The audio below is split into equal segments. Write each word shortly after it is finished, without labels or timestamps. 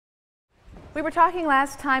We were talking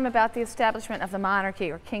last time about the establishment of the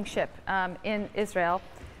monarchy or kingship in Israel.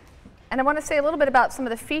 And I want to say a little bit about some of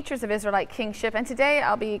the features of Israelite kingship. And today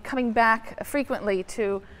I'll be coming back frequently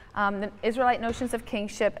to the Israelite notions of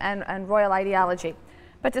kingship and royal ideology.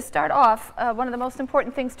 But to start off, one of the most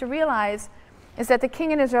important things to realize is that the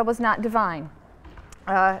king in Israel was not divine,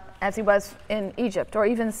 as he was in Egypt, or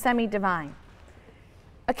even semi-divine.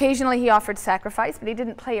 Occasionally he offered sacrifice, but he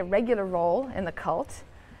didn't play a regular role in the cult.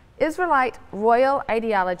 Israelite royal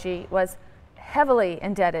ideology was heavily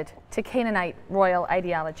indebted to Canaanite royal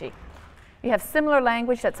ideology. You have similar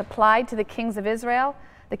language that's applied to the kings of Israel.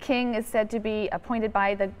 The king is said to be appointed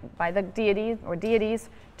by the deity or deities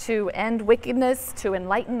to end wickedness, to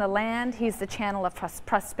enlighten the land. He's the channel of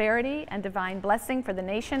prosperity and divine blessing for the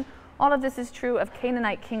nation. All of this is true of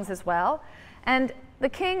Canaanite kings as well. And the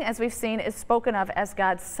king, as we've seen, is spoken of as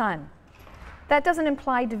God's son. That doesn't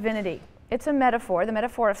imply divinity. It's a metaphor, the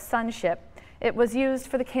metaphor of sonship. It was used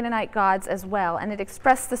for the Canaanite gods as well, and it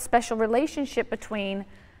expressed the special relationship between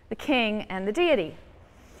the king and the deity.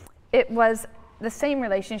 It was the same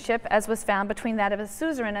relationship as was found between that of a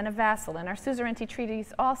suzerain and a vassal. In our suzerainty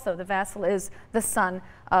treaties also, the vassal is the son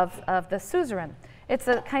of the suzerain. It's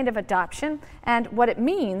a kind of adoption, and what it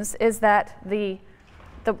means is that the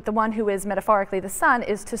one who is metaphorically the son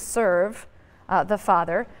is to serve the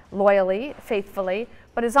father loyally, faithfully,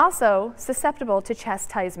 but is also susceptible to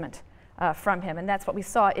chastisement from him. And that's what we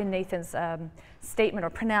saw in Nathan's statement or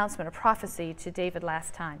pronouncement or prophecy to David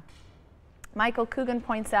last time. Michael Coogan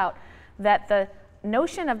points out that the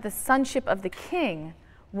notion of the sonship of the king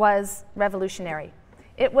was revolutionary.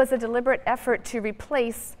 It was a deliberate effort to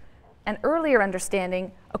replace an earlier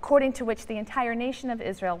understanding according to which the entire nation of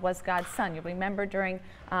Israel was God's son. You'll remember during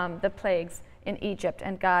the plagues in Egypt,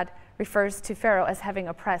 and God refers to Pharaoh as having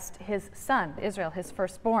oppressed his son, Israel, his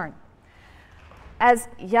firstborn. As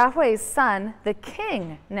Yahweh's son, the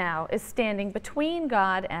king now is standing between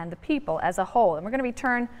God and the people as a whole. And we're going to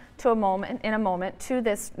return in a moment to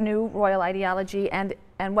this new royal ideology and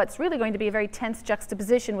what's really going to be a very tense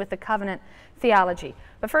juxtaposition with the covenant theology.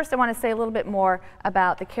 But first I want to say a little bit more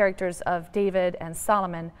about the characters of David and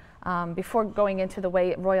Solomon before going into the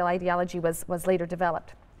way royal ideology was later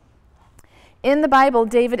developed. In the Bible,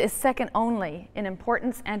 David is second only in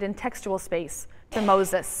importance and in textual space to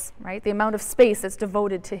Moses, right? The amount of space that's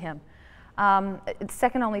devoted to him. It's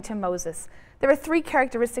second only to Moses. There are three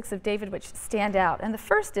characteristics of David which stand out. And the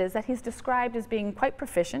first is that he's described as being quite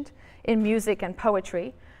proficient in music and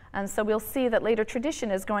poetry. And so we'll see that later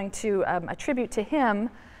tradition is going to attribute to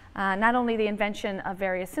him not only the invention of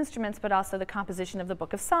various instruments, but also the composition of the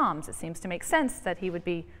book of Psalms. It seems to make sense that he would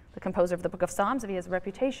be the composer of the book of Psalms if he has a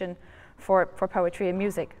reputation for poetry and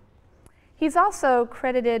music. He's also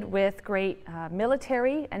credited with great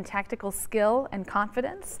military and tactical skill and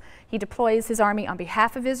confidence. He deploys his army on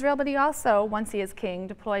behalf of Israel, but he also, once he is king,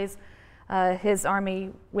 deploys his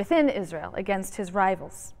army within Israel against his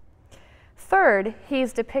rivals. Third,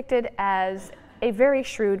 he's depicted as a very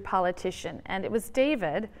shrewd politician, and it was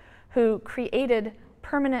David who created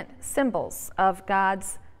permanent symbols of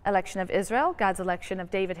God's election of Israel, God's election of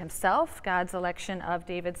David himself, God's election of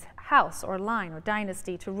David's house or line or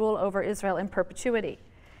dynasty to rule over Israel in perpetuity.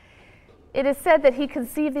 It is said that he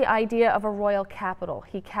conceived the idea of a royal capital.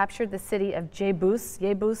 He captured the city of Jebus.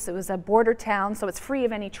 Jebus, it was a border town, so it's free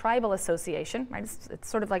of any tribal association, right? It's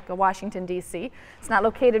sort of like a Washington, D.C. It's not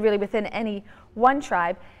located really within any one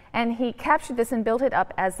tribe. And he captured this and built it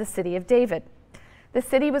up as the city of David. The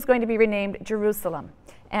city was going to be renamed Jerusalem,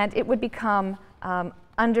 and it would become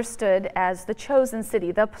understood as the chosen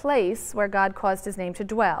city, the place where God caused his name to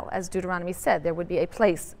dwell. As Deuteronomy said, there would be a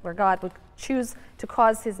place where God would choose to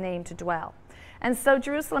cause his name to dwell. And so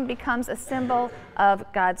Jerusalem becomes a symbol of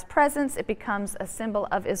God's presence. It becomes a symbol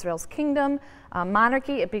of Israel's kingdom,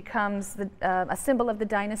 monarchy. It becomes a symbol of the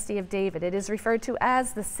dynasty of David. It is referred to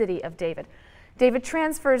as the city of David. David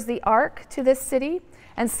transfers the ark to this city,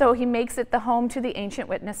 and so he makes it the home to the ancient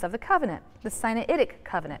witness of the covenant, the Sinaitic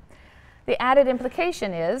covenant. The added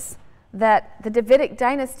implication is that the Davidic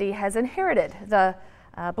dynasty has inherited the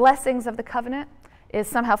blessings of the covenant, is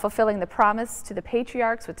somehow fulfilling the promise to the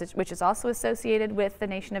patriarchs, which is also associated with the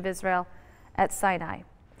nation of Israel at Sinai.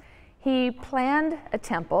 He planned a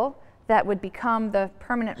temple that would become the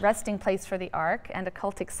permanent resting place for the ark and a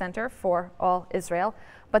cultic center for all Israel,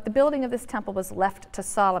 but the building of this temple was left to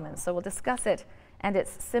Solomon. So we'll discuss it and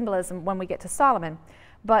its symbolism when we get to Solomon.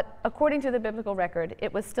 But according to the biblical record,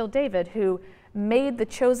 it was still David who made the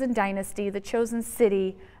chosen dynasty, the chosen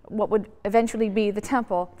city, what would eventually be the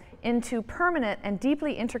temple, into permanent and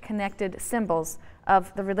deeply interconnected symbols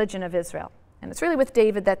of the religion of Israel. And it's really with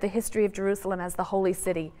David that the history of Jerusalem as the holy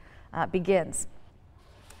city begins.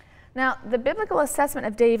 Now, the biblical assessment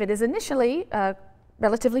of David is initially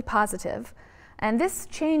relatively positive, and this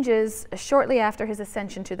changes shortly after his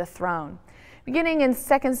ascension to the throne. Beginning in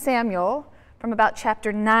 2 Samuel, from about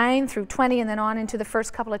chapter 9 through 20, and then on into the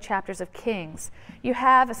first couple of chapters of Kings, you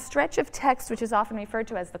have a stretch of text which is often referred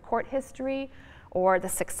to as the court history or the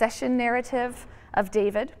succession narrative of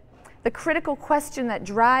David. The critical question that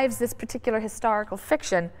drives this particular historical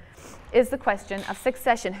fiction is the question of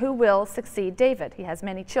succession. Who will succeed David? He has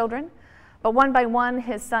many children, but one by one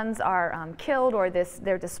his sons are killed, or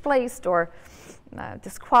they're displaced or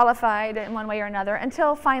disqualified in one way or another,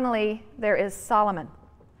 until finally there is Solomon.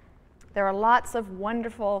 There are lots of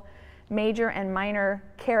wonderful major and minor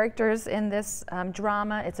characters in this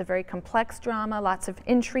drama. It's a very complex drama, lots of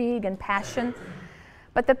intrigue and passion.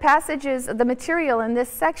 But the material in this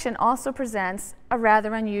section also presents a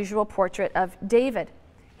rather unusual portrait of David.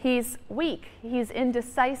 He's weak, he's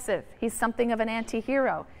indecisive, he's something of an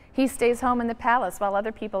anti-hero. He stays home in the palace while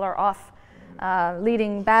other people are off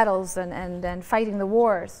leading battles and fighting the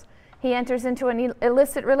wars. He enters into an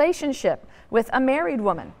illicit relationship with a married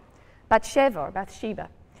woman, Bathsheba.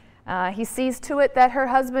 He sees to it that her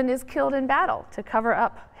husband is killed in battle to cover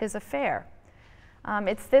up his affair.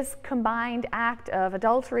 It's this combined act of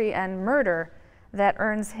adultery and murder that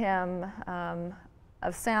earns him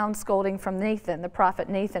a sound scolding from Nathan, the prophet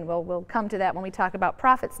Nathan. We'll come to that when we talk about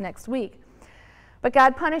prophets next week. But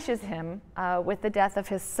God punishes him with the death of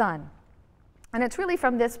his son. And it's really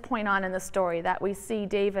from this point on in the story that we see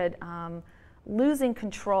David losing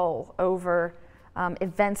control over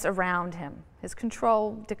events around him. His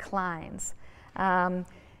control declines.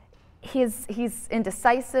 He's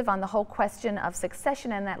indecisive on the whole question of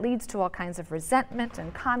succession, and that leads to all kinds of resentment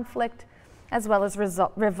and conflict, as well as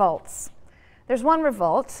revolts. There's one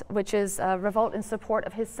revolt, which is a revolt in support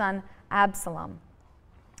of his son Absalom.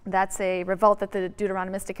 That's a revolt that the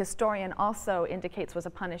Deuteronomistic historian also indicates was a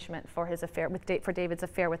punishment for his affair for David's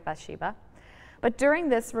affair with Bathsheba. But during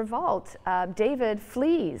this revolt, David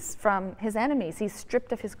flees from his enemies. He's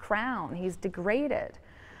stripped of his crown. He's degraded.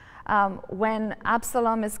 When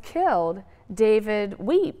Absalom is killed, David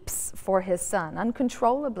weeps for his son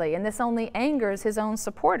uncontrollably, and this only angers his own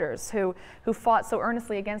supporters who fought so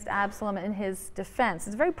earnestly against Absalom in his defense.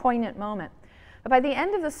 It's a very poignant moment. But by the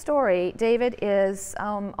end of the story, David is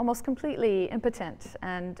almost completely impotent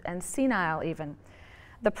and senile even.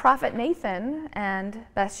 The prophet Nathan and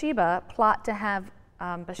Bathsheba plot to have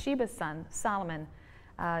Bathsheba's son, Solomon,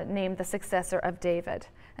 named the successor of David.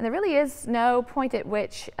 And there really is no point at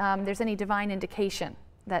which there's any divine indication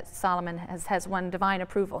that Solomon has won divine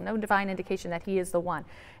approval, no divine indication that he is the one.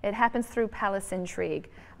 It happens through palace intrigue,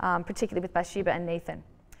 particularly with Bathsheba and Nathan.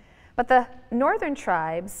 But the northern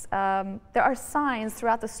tribes, there are signs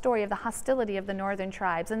throughout the story of the hostility of the northern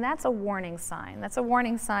tribes, and that's a warning sign. That's a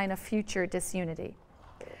warning sign of future disunity.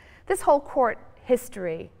 This whole court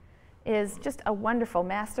history is just a wonderful,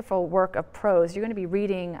 masterful work of prose. You're going to be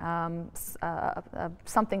reading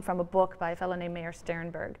something from a book by a fellow named Mayer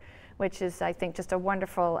Sternberg, which is, I think, just a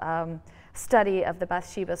wonderful study of the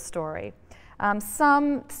Bathsheba story.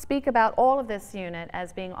 Some speak about all of this unit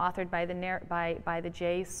as being authored by the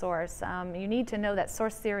J source. You need to know that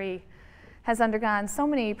source theory has undergone so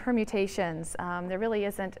many permutations. There really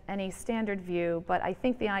isn't any standard view, but I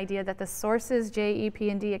think the idea that the sources J, E, P,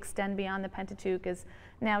 and D extend beyond the Pentateuch is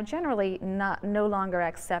now generally no longer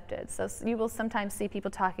accepted. So you will sometimes see people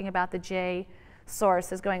talking about the J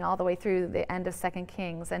source as going all the way through the end of 2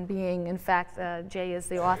 Kings and being, in fact, J is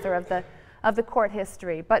the author of the court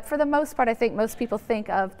history. But for the most part, I think most people think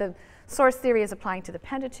of the source theory as applying to the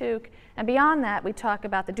Pentateuch. And beyond that, we talk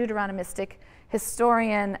about the Deuteronomistic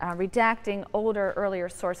historian redacting earlier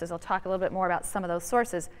sources. I'll talk a little bit more about some of those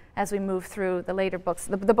sources as we move through the later books,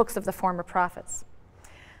 the books of the former prophets.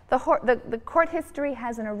 The court history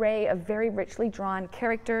has an array of very richly drawn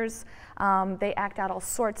characters. They act out all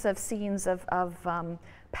sorts of scenes of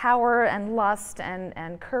power and lust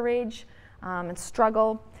and courage and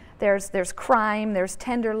struggle. There's crime, there's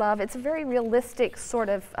tender love. It's a very realistic sort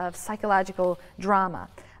of psychological drama.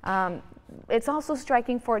 It's also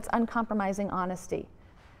striking for its uncompromising honesty.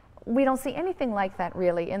 We don't see anything like that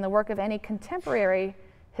really in the work of any contemporary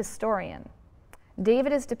historian.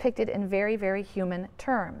 David is depicted in very, very human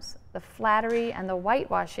terms. The flattery and the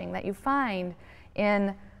whitewashing that you find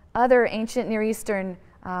in other ancient Near Eastern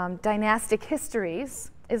dynastic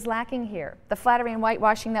histories is lacking here. The flattery and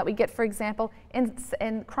whitewashing that we get, for example,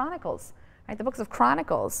 in Chronicles. Right? The books of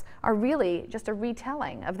Chronicles are really just a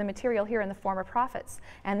retelling of the material here in the former prophets.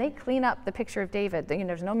 And they clean up the picture of David.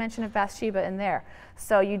 There's no mention of Bathsheba in there.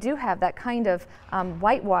 So you do have that kind of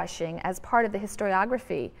whitewashing as part of the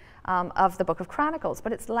historiography of the book of Chronicles.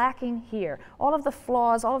 But it's lacking here. All of the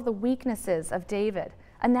flaws, all of the weaknesses of David,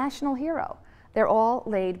 a national hero, they're all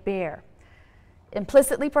laid bare.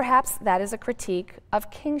 Implicitly, perhaps, that is a critique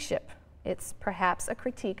of kingship. It's perhaps a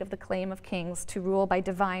critique of the claim of kings to rule by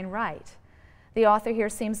divine right. The author here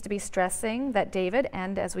seems to be stressing that David,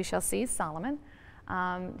 and as we shall see, Solomon,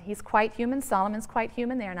 he's quite human, Solomon's quite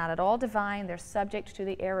human. They are not at all divine. They're subject to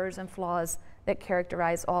the errors and flaws that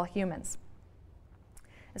characterize all humans.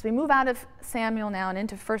 As we move out of Samuel now and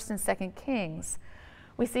into 1st and 2nd Kings,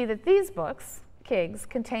 we see that these books, Kings,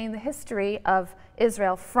 contain the history of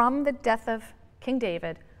Israel from the death of King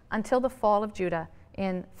David until the fall of Judah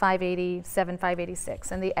in 587,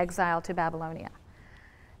 586, and the exile to Babylonia.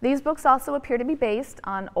 These books also appear to be based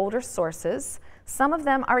on older sources. Some of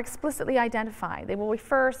them are explicitly identified. They will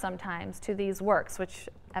refer sometimes to these works, which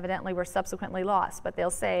evidently were subsequently lost, but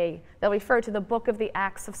they'll refer to the Book of the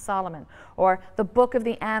Acts of Solomon, or the Book of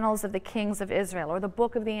the Annals of the Kings of Israel, or the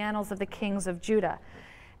Book of the Annals of the Kings of Judah.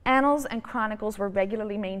 Annals and chronicles were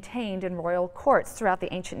regularly maintained in royal courts throughout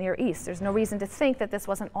the ancient Near East. There's no reason to think that this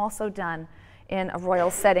wasn't also done in a royal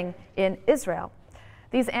setting in Israel.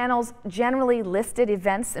 These annals generally listed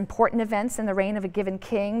events, important events in the reign of a given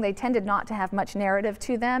king. They tended not to have much narrative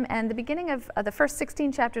to them, and the beginning of the first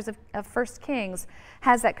 16 chapters of 1 Kings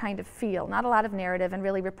has that kind of feel, not a lot of narrative and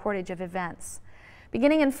really reportage of events.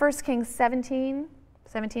 Beginning in 1 Kings 17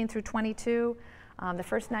 through 22, the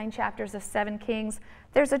first 9 chapters of 2 Kings,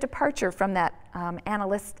 there's a departure from that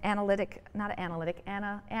annal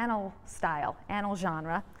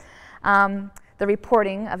genre. The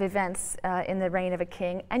reporting of events in the reign of a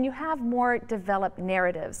king, and you have more developed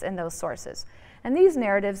narratives in those sources. And these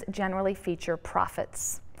narratives generally feature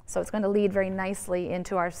prophets. So it's going to lead very nicely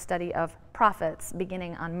into our study of prophets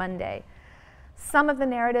beginning on Monday. Some of the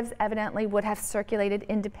narratives evidently would have circulated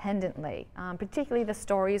independently, particularly the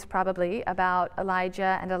stories probably about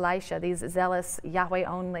Elijah and Elisha, these zealous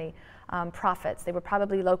Yahweh-only prophets. They were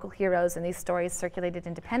probably local heroes, and these stories circulated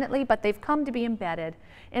independently, but they've come to be embedded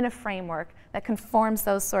in a framework that conforms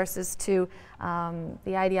those sources to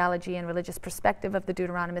the ideology and religious perspective of the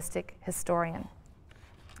Deuteronomistic historian.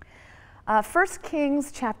 1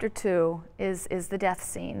 Kings chapter 2 is the death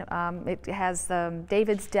scene. It has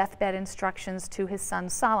David's deathbed instructions to his son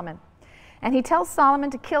Solomon. And he tells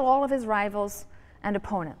Solomon to kill all of his rivals and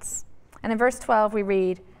opponents. And in verse 12 we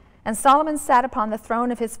read, "And Solomon sat upon the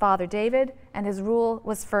throne of his father David, and his rule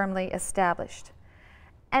was firmly established."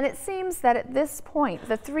 And it seems that at this point,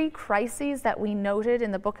 the 3 crises that we noted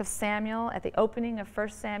in the book of Samuel, at the opening of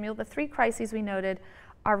 1 Samuel, the 3 crises we noted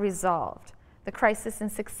are resolved. The crisis in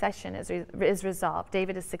succession is resolved.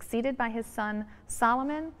 David is succeeded by his son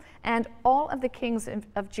Solomon, and all of the kings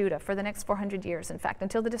of Judah for the next 400 years, in fact,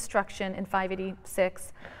 until the destruction in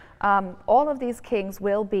 586, all of these kings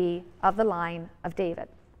will be of the line of David.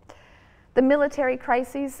 The military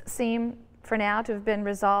crises seem, for now, to have been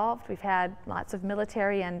resolved. We've had lots of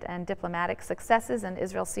military and diplomatic successes, and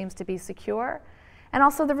Israel seems to be secure. And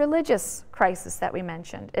also the religious crisis that we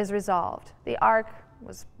mentioned is resolved. The ark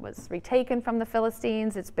was retaken from the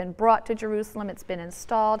Philistines. It's been brought to Jerusalem. It's been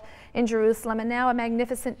installed in Jerusalem. And now a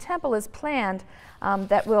magnificent temple is planned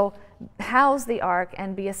that will house the ark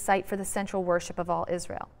and be a site for the central worship of all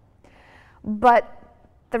Israel. But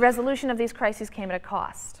the resolution of these crises came at a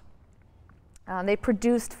cost. They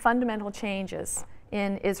produced fundamental changes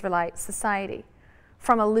in Israelite society.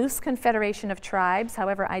 From a loose confederation of tribes,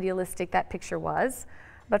 however idealistic that picture was,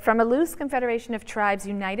 but from a loose confederation of tribes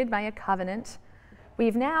united by a covenant,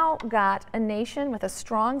 we've now got a nation with a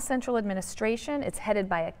strong central administration. It's headed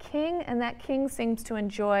by a king, and that king seems to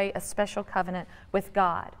enjoy a special covenant with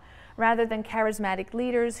God. Rather than charismatic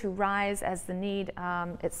leaders who rise as the need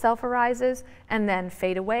itself arises and then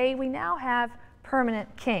fade away, we now have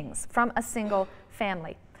permanent kings from a single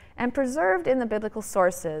family. And preserved in the biblical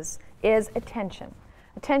sources is a tension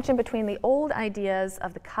between the old ideas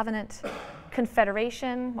of the covenant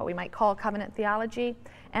confederation, what we might call covenant theology,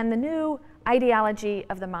 and the new ideology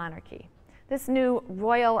of the monarchy. This new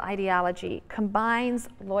royal ideology combines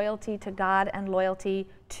loyalty to God and loyalty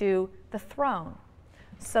to the throne,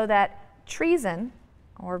 so that treason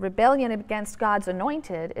or rebellion against God's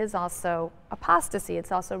anointed is also apostasy.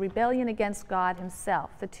 It's also rebellion against God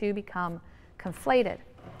himself. The two become conflated.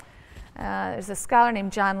 There's a scholar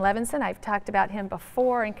named John Levinson. I've talked about him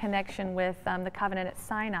before in connection with the covenant at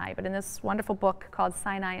Sinai, but in this wonderful book called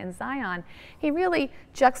Sinai and Zion, he really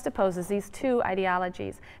juxtaposes these two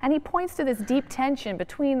ideologies, and he points to this deep tension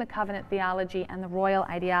between the covenant theology and the royal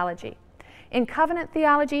ideology. In covenant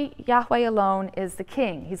theology, Yahweh alone is the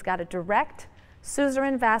king. He's got a direct,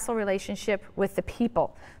 suzerain vassal relationship with the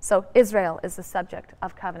people. So Israel is the subject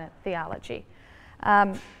of covenant theology.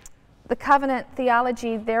 The covenant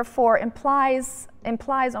theology, therefore, implies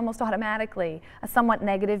almost automatically a somewhat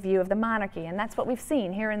negative view of the monarchy, and that's what we've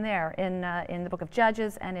seen here and there in the book of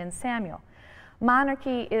Judges and in Samuel.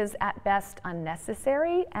 Monarchy is at best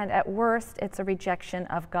unnecessary, and at worst, it's a rejection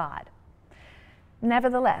of God.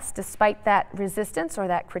 Nevertheless, despite that resistance or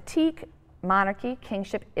that critique, monarchy,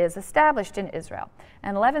 kingship is established in Israel.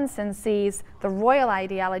 And Levinson sees the royal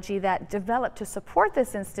ideology that developed to support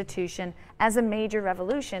this institution as a major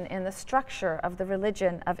revolution in the structure of the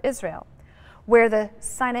religion of Israel, where the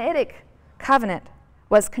Sinaitic covenant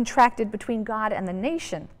was contracted between God and the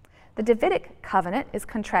nation. The Davidic covenant is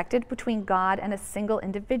contracted between God and a single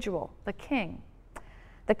individual, the king.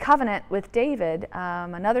 The covenant with David,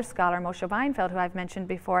 another scholar, Moshe Weinfeld, who I've mentioned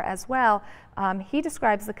before as well, he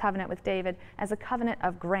describes the covenant with David as a covenant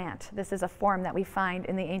of grant. This is a form that we find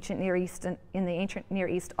in the ancient Near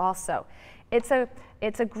East also. It's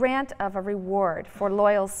a grant of a reward for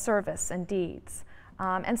loyal service and deeds.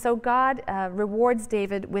 And so God rewards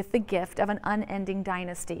David with the gift of an unending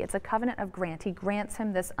dynasty. It's a covenant of grant. He grants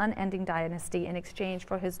him this unending dynasty in exchange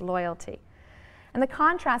for his loyalty. And the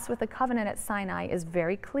contrast with the covenant at Sinai is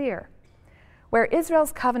very clear. Where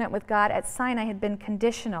Israel's covenant with God at Sinai had been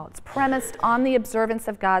conditional, it's premised on the observance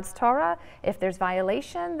of God's Torah. If there's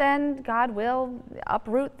violation, then God will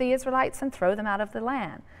uproot the Israelites and throw them out of the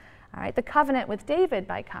land. All right, the covenant with David,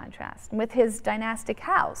 by contrast, with his dynastic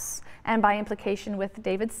house, and by implication with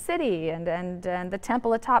David's city and the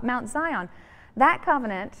temple atop Mount Zion, that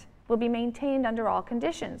covenant will be maintained under all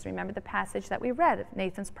conditions. Remember the passage that we read of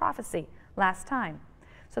Nathan's prophecy last time.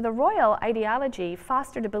 So the royal ideology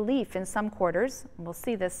fostered a belief in some quarters, and we'll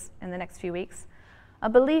see this in the next few weeks, a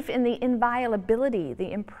belief in the inviolability,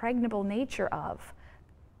 the impregnable nature of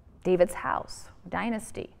David's house,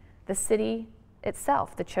 dynasty, the city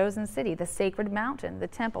itself, the chosen city, the sacred mountain, the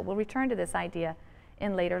temple. We'll return to this idea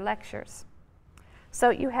in later lectures. So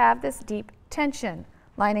you have this deep tension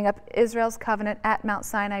lining up Israel's covenant at Mount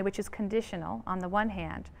Sinai, which is conditional on the one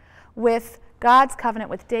hand, with God's covenant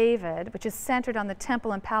with David, which is centered on the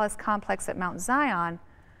temple and palace complex at Mount Zion,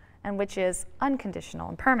 and which is unconditional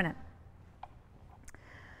and permanent.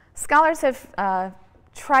 Scholars have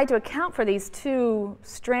tried to account for these two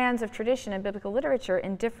strands of tradition in biblical literature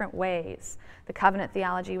in different ways. The covenant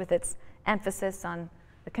theology with its emphasis on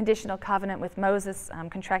the conditional covenant with Moses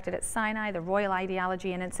contracted at Sinai, the royal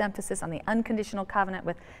ideology and its emphasis on the unconditional covenant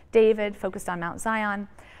with David focused on Mount Zion.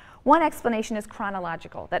 One explanation is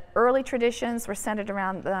chronological, that early traditions were centered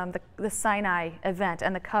around the Sinai event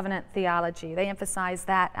and the covenant theology. They emphasized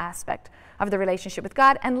that aspect of the relationship with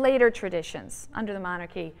God, and later traditions under the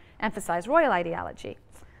monarchy emphasized royal ideology.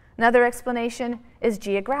 Another explanation is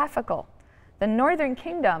geographical. The northern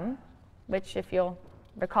kingdom, which if you'll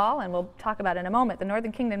recall, and we'll talk about in a moment, the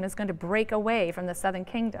northern kingdom is going to break away from the southern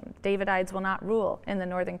kingdom. Davidites will not rule in the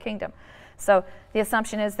northern kingdom. So the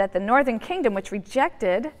assumption is that the northern kingdom, which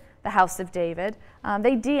rejected the house of David,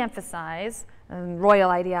 they de-emphasize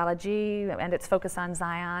royal ideology and its focus on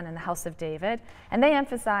Zion and the house of David, and they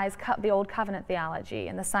emphasize the old covenant theology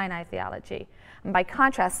and the Sinai theology. And by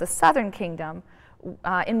contrast, the southern kingdom,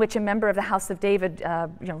 in which a member of the house of David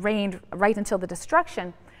reigned right until the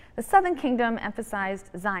destruction, the southern kingdom emphasized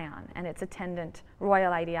Zion and its attendant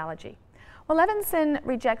royal ideology. Well, Levinson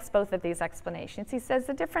rejects both of these explanations. He says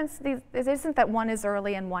the difference isn't that one is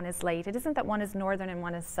early and one is late. It isn't that one is northern and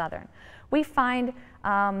one is southern. We find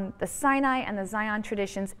the Sinai and the Zion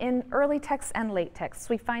traditions in early texts and late texts.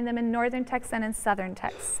 We find them in northern texts and in southern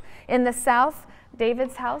texts. In the south,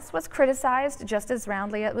 David's house was criticized just as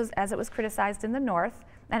roundly as it was criticized in the north,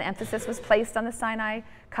 and emphasis was placed on the Sinai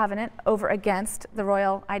covenant over against the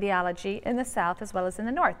royal ideology in the south as well as in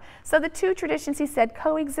the north. So the two traditions, he said,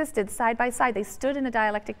 coexisted side by side. They stood in a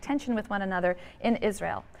dialectic tension with one another in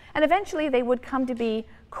Israel. And eventually they would come to be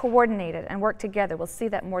coordinated and work together. We'll see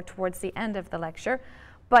that more towards the end of the lecture.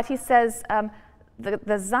 But he says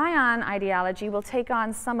the Zion ideology will take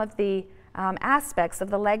on some of the aspects of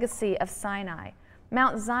the legacy of Sinai.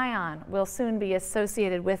 Mount Zion will soon be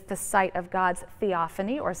associated with the site of God's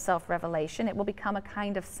theophany or self-revelation. It will become a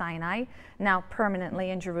kind of Sinai, now permanently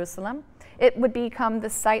in Jerusalem. It would become the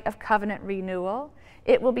site of covenant renewal.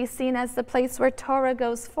 It will be seen as the place where Torah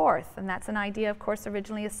goes forth, and that's an idea, of course,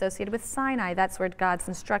 originally associated with Sinai. That's where God's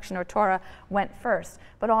instruction or Torah went first.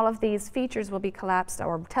 But all of these features will be collapsed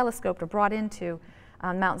or telescoped or brought into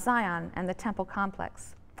Mount Zion and the temple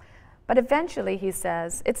complex. But eventually, he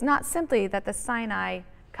says, it's not simply that the Sinai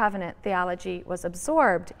covenant theology was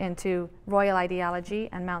absorbed into royal ideology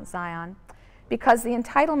and Mount Zion, because the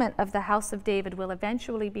entitlement of the house of David will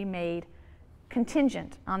eventually be made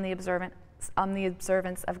contingent on the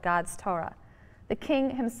observance of God's Torah. The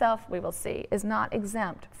king himself, we will see, is not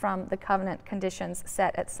exempt from the covenant conditions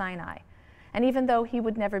set at Sinai. And even though he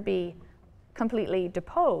would never be completely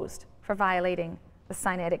deposed for violating the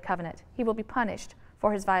Sinaitic covenant, he will be punished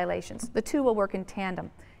for his violations. The two will work in tandem.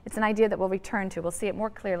 It's an idea that we'll return to. We'll see it more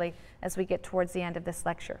clearly as we get towards the end of this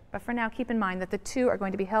lecture. But for now, keep in mind that the two are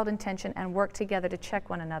going to be held in tension and work together to check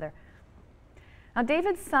one another. Now,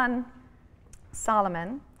 David's son,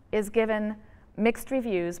 Solomon, is given mixed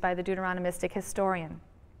reviews by the Deuteronomistic historian.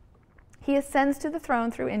 He ascends to the throne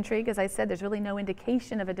through intrigue. As I said, there's really no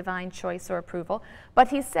indication of a divine choice or approval, but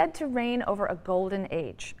he's said to reign over a golden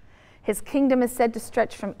age. His kingdom is said to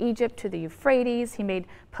stretch from Egypt to the Euphrates. He made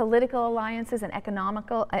political alliances and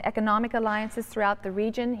economic alliances throughout the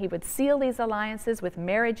region. He would seal these alliances with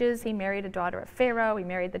marriages. He married a daughter of Pharaoh. He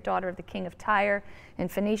married the daughter of the king of Tyre in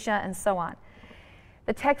Phoenicia, and so on.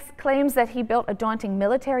 The text claims that he built a daunting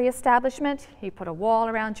military establishment. He put a wall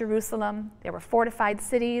around Jerusalem. There were fortified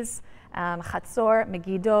cities, Hatzor,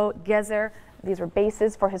 Megiddo, Gezer. These were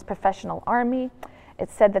bases for his professional army.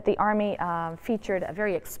 It's said that the army featured a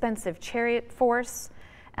very expensive chariot force.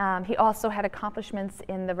 He also had accomplishments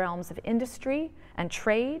in the realms of industry and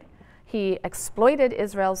trade. He exploited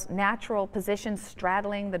Israel's natural position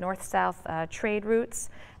straddling the north-south trade routes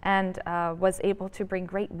and was able to bring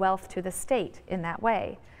great wealth to the state in that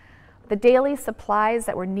way. The daily supplies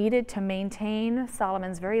that were needed to maintain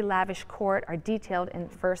Solomon's very lavish court are detailed in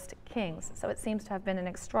 1 Kings, so it seems to have been an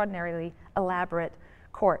extraordinarily elaborate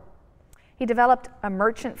court. He developed a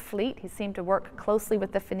merchant fleet. He seemed to work closely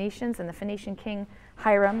with the Phoenicians and the Phoenician king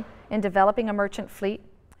Hiram in developing a merchant fleet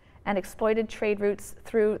and exploited trade routes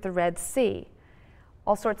through the Red Sea.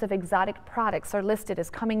 All sorts of exotic products are listed as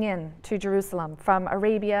coming in to Jerusalem from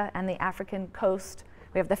Arabia and the African coast.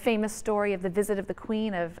 We have the famous story of the visit of the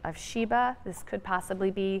Queen of Sheba. This could possibly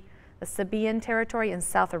be the Sabaean territory in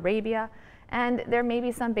South Arabia. And there may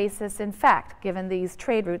be some basis in fact, given these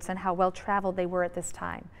trade routes and how well traveled they were at this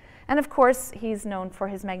time. And of course, he's known for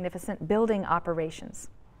his magnificent building operations.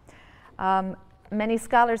 Many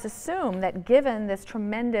scholars assume that given this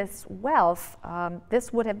tremendous wealth,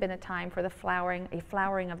 this would have been a time for a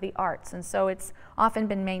flowering of the arts. And so it's often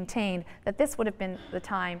been maintained that this would have been the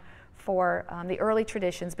time for the early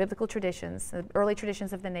traditions, biblical traditions, the early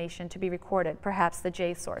traditions of the nation to be recorded, perhaps the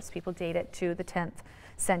J source. People date it to the 10th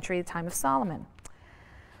century, the time of Solomon.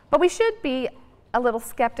 But we should be a little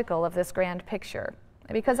skeptical of this grand picture,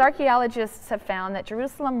 because archaeologists have found that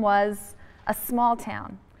Jerusalem was a small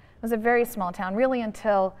town. It was a very small town, really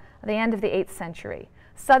until the end of the 8th century.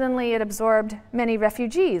 Suddenly it absorbed many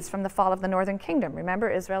refugees from the fall of the northern kingdom.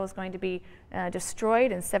 Remember, Israel is going to be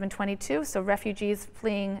destroyed in 722, so refugees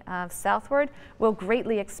fleeing southward will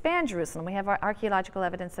greatly expand Jerusalem. We have archaeological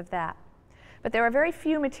evidence of that. But there are very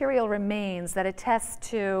few material remains that attest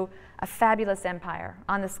to a fabulous empire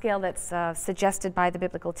on the scale that's suggested by the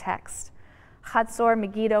biblical text. Hatzor,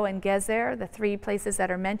 Megiddo, and Gezer, the three places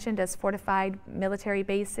that are mentioned as fortified military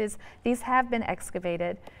bases, these have been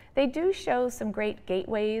excavated. They do show some great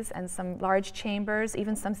gateways and some large chambers,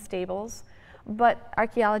 even some stables, but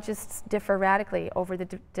archaeologists differ radically over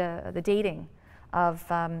the dating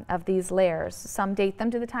of these layers. Some date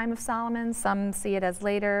them to the time of Solomon, some see it as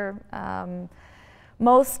later.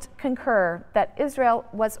 Most concur that Israel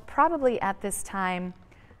was probably at this time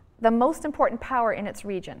the most important power in its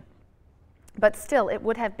region. But still, it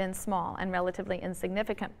would have been small and relatively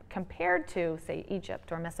insignificant compared to, say,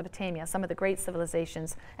 Egypt or Mesopotamia, some of the great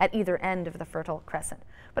civilizations at either end of the Fertile Crescent.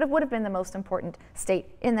 But it would have been the most important state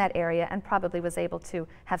in that area and probably was able to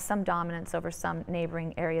have some dominance over some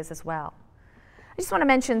neighboring areas as well. I just want to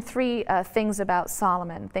mention three things about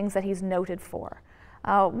Solomon, things that he's noted for.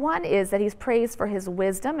 One is that he's praised for his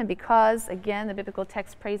wisdom, and because, again, the biblical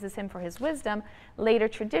text praises him for his wisdom, later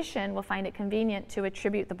tradition will find it convenient to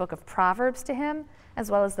attribute the book of Proverbs to him, as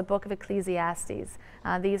well as the book of Ecclesiastes.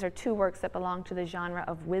 These are two works that belong to the genre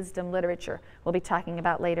of wisdom literature we'll be talking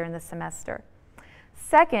about later in the semester.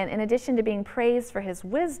 Second, in addition to being praised for his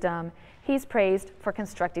wisdom, he's praised for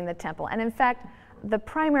constructing the temple. And in fact, the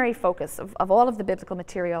primary focus of all of the biblical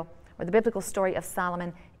material, or the biblical story of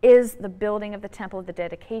Solomon, is the building of the temple, the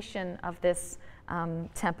dedication of this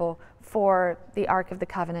temple for the Ark of the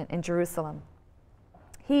Covenant in Jerusalem.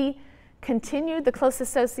 He continued the close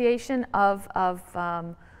association of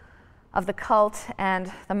the cult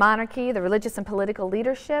and the monarchy, the religious and political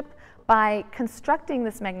leadership, by constructing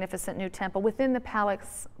this magnificent new temple within the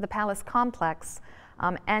palace complex,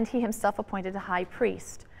 and he himself appointed a high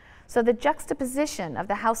priest. So the juxtaposition of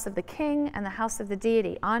the house of the king and the house of the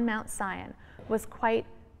deity on Mount Zion was quite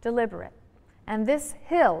deliberate. And this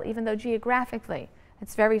hill, even though geographically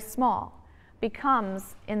it's very small,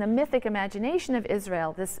 becomes, in the mythic imagination of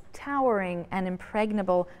Israel, this towering and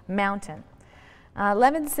impregnable mountain.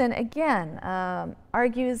 Levinson, again,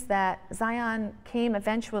 argues that Zion came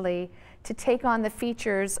eventually to take on the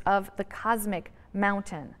features of the cosmic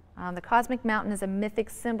mountain. The cosmic mountain is a mythic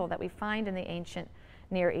symbol that we find in the ancient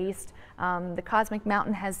Near East. The cosmic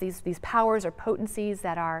mountain has these powers or potencies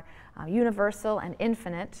that are universal and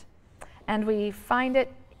infinite, and we find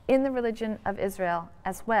it in the religion of Israel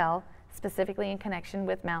as well, specifically in connection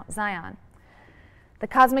with Mount Zion. The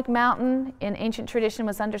cosmic mountain in ancient tradition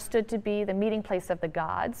was understood to be the meeting place of the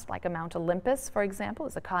gods, like a Mount Olympus, for example,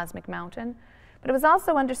 is a cosmic mountain. But it was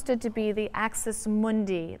also understood to be the axis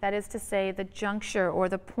mundi, that is to say, the juncture or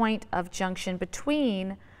the point of junction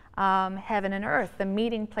between heaven and earth, the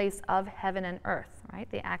meeting place of heaven and earth, right?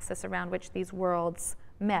 The axis around which these worlds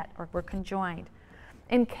met or were conjoined.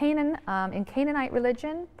 In Canaanite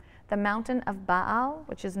religion, the mountain of Baal,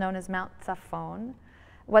 which is known as Mount Zaphon,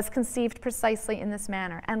 was conceived precisely in this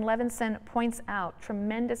manner. And Levinson points out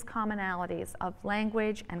tremendous commonalities of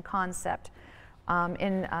language and concept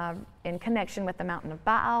in connection with the mountain of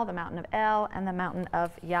Baal, the mountain of El, and the mountain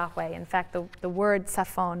of Yahweh. In fact, the word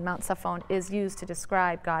Zaphon, Mount Zaphon, is used to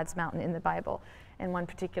describe God's mountain in the Bible in one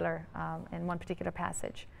particular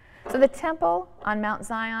passage. So the temple on Mount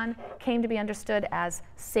Zion came to be understood as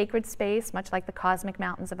sacred space, much like the cosmic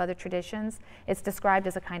mountains of other traditions. It's described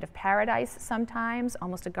as a kind of paradise sometimes,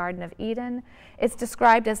 almost a Garden of Eden. It's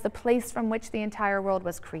described as the place from which the entire world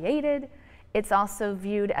was created. It's also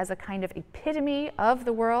viewed as a kind of epitome of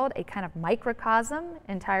the world, a kind of microcosm,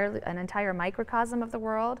 an entire microcosm of the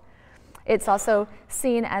world. It's also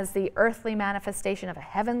seen as the earthly manifestation of a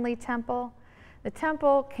heavenly temple. The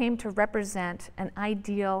temple came to represent an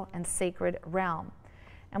ideal and sacred realm.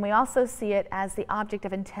 And we also see it as the object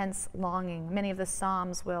of intense longing. Many of the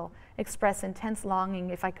Psalms will express intense longing,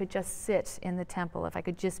 if I could just sit in the temple, if I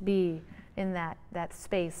could just be in that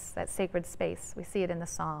space, that sacred space. We see it in the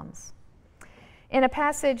Psalms. In a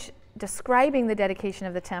passage describing the dedication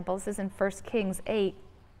of the temple, this is in 1 Kings 8,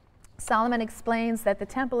 Solomon explains that the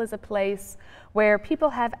temple is a place where people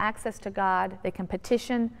have access to God, they can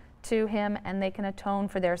petition to him, and they can atone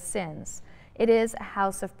for their sins. It is a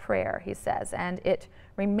house of prayer, he says, and it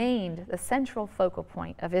remained the central focal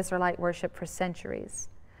point of Israelite worship for centuries.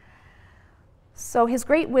 So his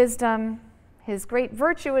great wisdom, his great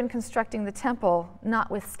virtue in constructing the temple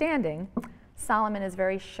notwithstanding, Solomon is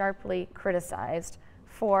very sharply criticized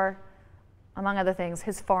for, among other things,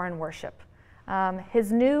 his foreign worship.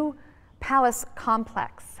 His new palace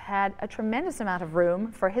complex had a tremendous amount of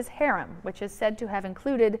room for his harem, which is said to have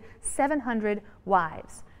included 700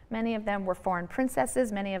 wives. Many of them were foreign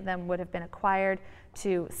princesses. Many of them would have been acquired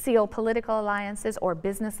to seal political alliances or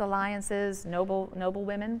business alliances, noble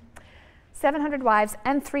women. 700 wives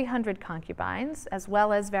and 300 concubines, as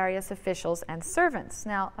well as various officials and servants.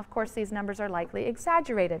 Now, of course, these numbers are likely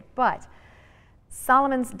exaggerated, but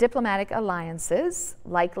Solomon's diplomatic alliances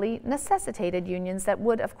likely necessitated unions that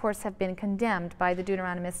would, of course, have been condemned by the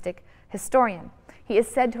Deuteronomistic historian. He is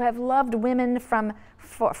said to have loved women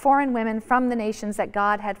foreign women from the nations that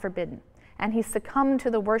God had forbidden, and he succumbed to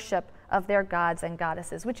the worship of their gods and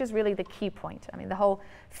goddesses, which is really the key point. I mean, the whole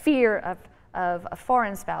fear of a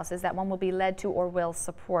foreign spouse is that one will be led to or will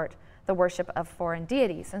support the worship of foreign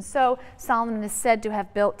deities. And so Solomon is said to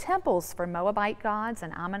have built temples for Moabite gods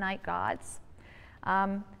and Ammonite gods.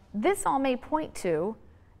 This all may point to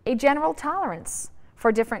a general tolerance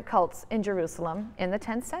for different cults in Jerusalem in the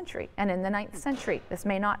 10th century and in the 9th century. This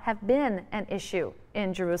may not have been an issue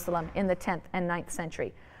in Jerusalem in the 10th and 9th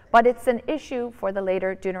century, but it's an issue for the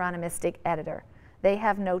later Deuteronomistic editor. They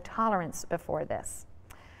have no tolerance before this.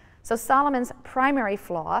 So Solomon's primary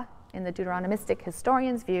flaw, in the Deuteronomistic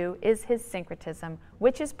historian's view, is his syncretism,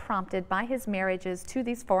 which is prompted by his marriages to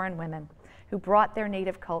these foreign women who brought their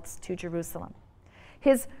native cults to Jerusalem.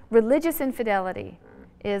 His religious infidelity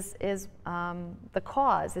is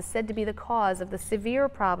said to be the cause of the severe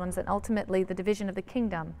problems and ultimately the division of the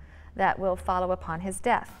kingdom that will follow upon his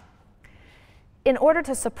death. In order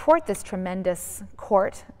to support this tremendous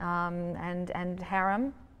court and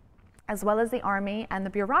harem, as well as the army and the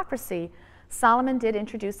bureaucracy, Solomon did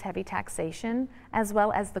introduce heavy taxation, as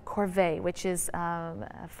well as the corvée, which is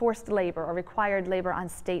forced labor or required labor on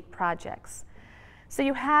state projects. So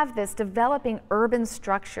you have this developing urban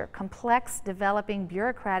structure, complex, developing,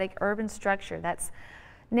 bureaucratic urban structure that's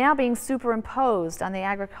now being superimposed on the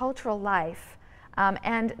agricultural life.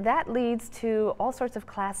 And that leads to all sorts of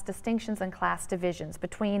class distinctions and class divisions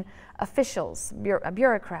between officials,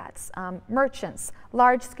 bureaucrats, merchants,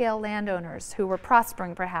 large-scale landowners who were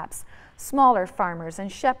prospering perhaps, smaller farmers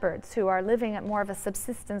and shepherds who are living at more of a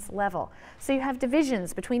subsistence level. So you have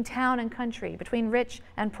divisions between town and country, between rich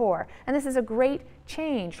and poor. And this is a great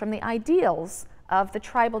change from the ideals of the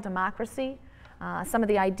tribal democracy. Some of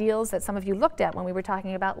the ideals that some of you looked at when we were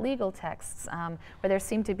talking about legal texts, where there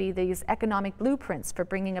seem to be these economic blueprints for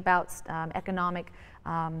bringing about economic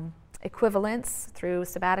equivalence through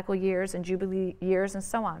sabbatical years and jubilee years and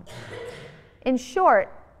so on. In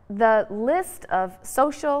short, the list of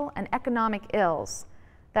social and economic ills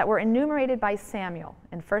that were enumerated by Samuel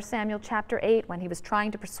in 1 Samuel chapter 8 when he was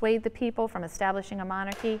trying to persuade the people from establishing a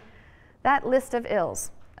monarchy, that list of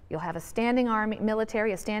ills. You'll have a standing army,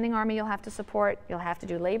 military, a standing army you'll have to support. You'll have to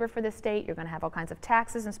do labor for the state. You're going to have all kinds of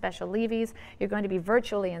taxes and special levies. You're going to be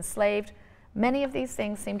virtually enslaved. Many of these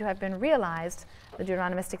things seem to have been realized, the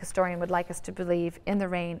Deuteronomistic historian would like us to believe, in the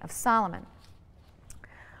reign of Solomon.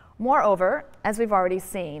 Moreover, as we've already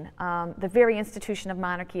seen, the very institution of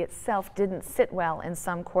monarchy itself didn't sit well in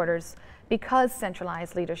some quarters because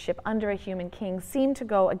centralized leadership under a human king seemed to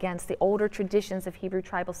go against the older traditions of Hebrew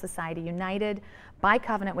tribal society, united by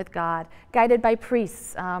covenant with God, guided by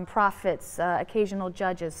priests, prophets, occasional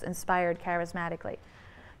judges, inspired charismatically.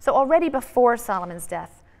 So already before Solomon's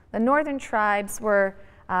death, the northern tribes were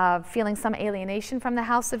feeling some alienation from the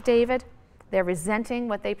house of David. They're resenting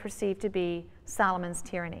what they perceive to be Solomon's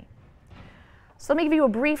tyranny. So let me give you a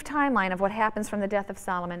brief timeline of what happens from the death of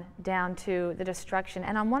Solomon down to the destruction.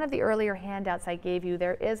 And on one of the earlier handouts I gave you,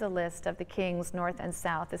 there is a list of the kings north and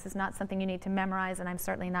south. This is not something you need to memorize, and I'm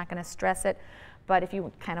certainly not going to stress it. But if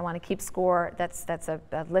you kind of want to keep score, that's a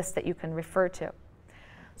list that you can refer to.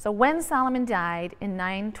 So when Solomon died in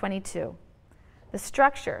 922, the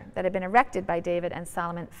structure that had been erected by David and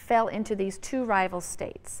Solomon fell into these two rival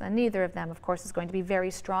states. And neither of them, of course, is going to be very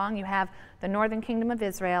strong. You have the northern kingdom of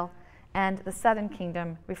Israel and the southern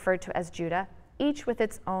kingdom referred to as Judah, each with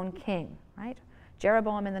its own king, right?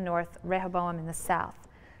 Jeroboam in the north, Rehoboam in the south.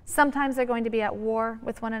 Sometimes they're going to be at war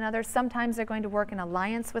with one another. Sometimes they're going to work in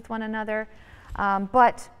alliance with one another.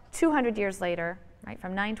 But 200 years later, right,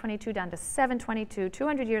 from 922 down to 722,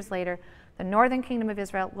 200 years later, the northern kingdom of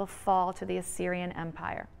Israel will fall to the Assyrian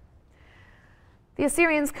Empire. The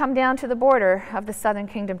Assyrians come down to the border of the southern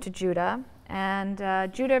kingdom to Judah, and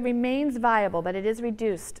Judah remains viable, but it is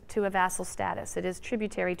reduced to a vassal status. It is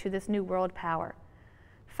tributary to this new world power.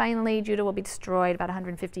 Finally, Judah will be destroyed about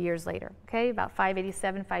 150 years later, okay? About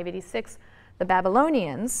 587, 586. The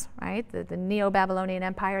Babylonians, right, the Neo-Babylonian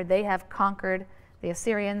Empire, they have conquered the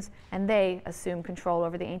Assyrians, and they assume control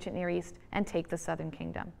over the ancient Near East and take the southern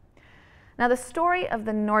kingdom. Now, the story of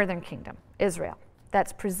the northern kingdom, Israel,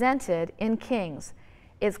 that's presented in Kings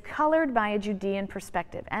is colored by a Judean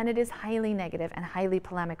perspective, and it is highly negative and highly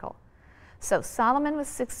polemical. So Solomon was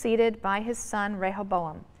succeeded by his son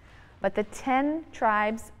Rehoboam, but the 10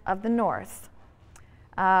 tribes of the north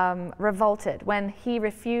revolted when he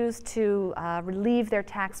refused to relieve their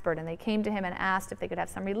tax burden. They came to him and asked if they could have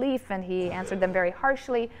some relief, and he answered them very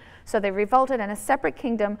harshly. So they revolted, and a separate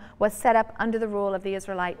kingdom was set up under the rule of the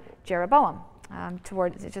Israelite Jeroboam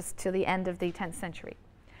just to the end of the 10th century.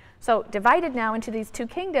 So divided now into these two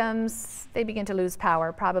kingdoms, they begin to lose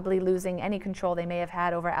power, probably losing any control they may have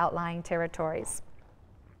had over outlying territories.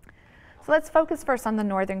 So let's focus first on the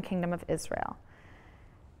northern kingdom of Israel.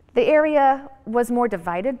 The area was more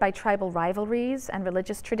divided by tribal rivalries and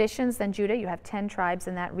religious traditions than Judah. You have 10 tribes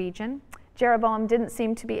in that region. Jeroboam didn't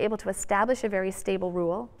seem to be able to establish a very stable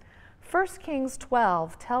rule. 1 Kings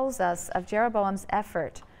 12 tells us of Jeroboam's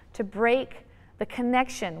effort to break the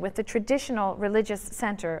connection with the traditional religious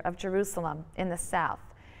center of Jerusalem in the south.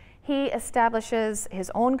 He establishes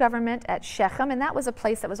his own government at Shechem, and that was a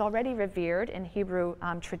place that was already revered in Hebrew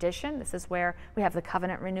tradition. This is where we have the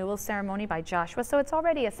covenant renewal ceremony by Joshua, so it's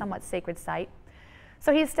already a somewhat sacred site.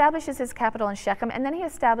 So he establishes his capital in Shechem, and then he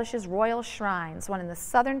establishes royal shrines, one in the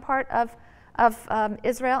southern part of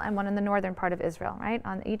Israel and one in the northern part of Israel, right,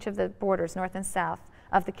 on each of the borders, north and south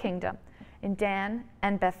of the kingdom, in Dan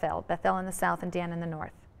and Bethel, Bethel in the south and Dan in the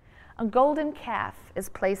north. A golden calf is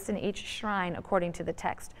placed in each shrine according to the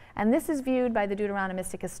text, and this is viewed by the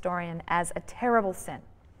Deuteronomistic historian as a terrible sin.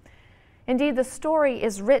 Indeed, the story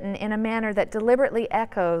is written in a manner that deliberately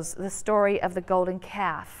echoes the story of the golden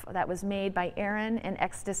calf that was made by Aaron in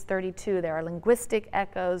Exodus 32. There are linguistic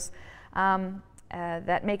echoes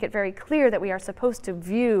that make it very clear that we are supposed to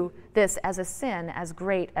view this as a sin as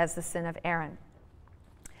great as the sin of Aaron.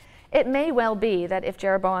 It may well be that if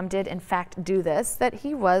Jeroboam did in fact do this, that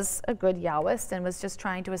he was a good Yahwist and was just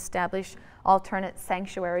trying to establish alternate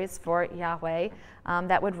sanctuaries for Yahweh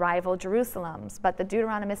that would rival Jerusalem's. But the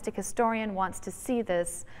Deuteronomistic historian wants to see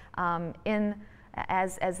this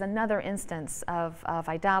as another instance of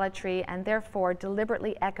idolatry, and therefore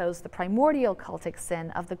deliberately echoes the primordial cultic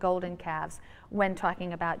sin of the golden calves when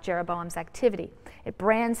talking about Jeroboam's activity. It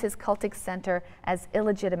brands his cultic center as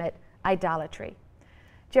illegitimate idolatry.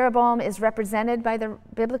 Jeroboam is represented by the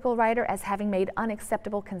biblical writer as having made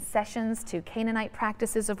unacceptable concessions to Canaanite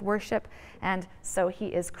practices of worship, and so he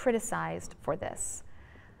is criticized for this.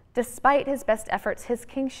 Despite his best efforts, his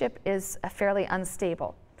kingship is fairly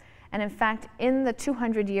unstable. And in fact, in the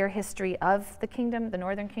 200-year history of the kingdom, the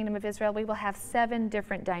northern kingdom of Israel, we will have 7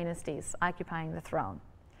 different dynasties occupying the throne.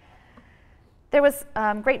 There was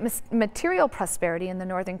great material prosperity in the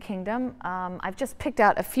northern kingdom. I've just picked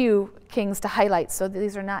out a few kings to highlight, so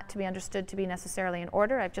these are not to be understood to be necessarily in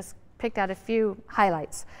order. I've just picked out a few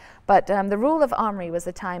highlights. But the rule of Omri was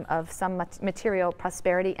a time of some material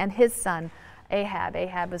prosperity, and his son, Ahab.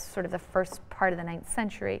 Ahab was sort of the first part of the 9th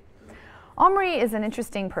century. Omri is an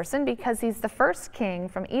interesting person because he's the first king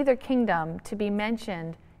from either kingdom to be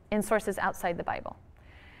mentioned in sources outside the Bible.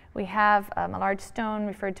 We have a large stone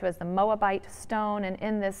referred to as the Moabite stone, and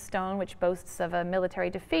in this stone, which boasts of a military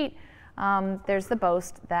defeat, there's the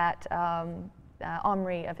boast that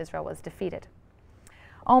Omri of Israel was defeated.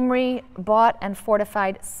 Omri bought and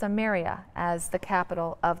fortified Samaria as the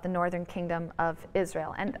capital of the northern kingdom of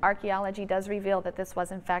Israel, and archaeology does reveal that this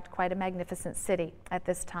was in fact quite a magnificent city at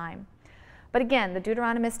this time. But again, the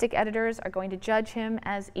Deuteronomistic editors are going to judge him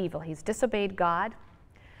as evil. He's disobeyed God.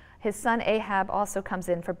 His son Ahab also comes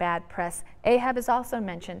in for bad press. Ahab is also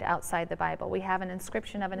mentioned outside the Bible. We have an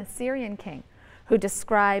inscription of an Assyrian king who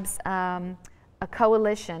describes a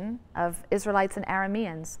coalition of Israelites and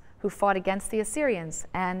Arameans who fought against the Assyrians,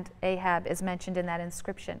 and Ahab is mentioned in that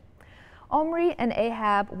inscription. Omri and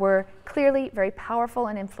Ahab were clearly very powerful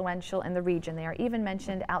and influential in the region. They are even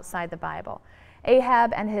mentioned outside the Bible.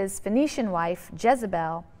 Ahab and his Phoenician wife,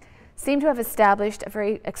 Jezebel, seem to have established a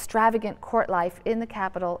very extravagant court life in the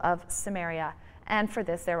capital of Samaria, and for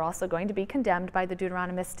this they're also going to be condemned by the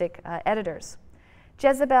Deuteronomistic editors.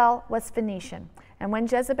 Jezebel was Phoenician, and when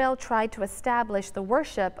Jezebel tried to establish the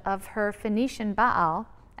worship of her Phoenician Baal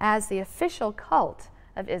as the official cult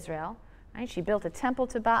of Israel, right, she built a temple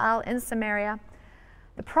to Baal in Samaria.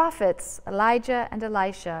 The prophets Elijah and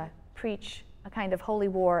Elisha preach a kind of holy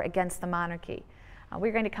war against the monarchy.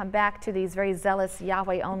 We're going to come back to these very zealous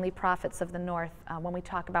Yahweh-only prophets of the north when we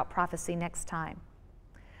talk about prophecy next time.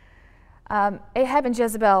 Ahab and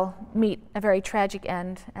Jezebel meet a very tragic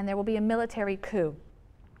end, and there will be a military coup.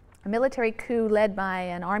 A military coup led by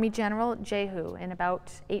an army general, Jehu, in about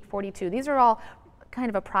 842. These are all kind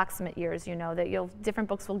of approximate years, you know, that different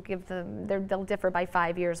books will give them, they'll differ by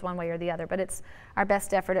 5 years one way or the other, but it's our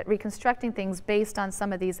best effort at reconstructing things based on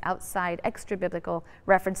some of these outside extra-biblical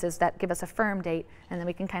references that give us a firm date, and then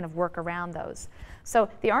we can kind of work around those. So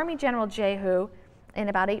the army general Jehu, in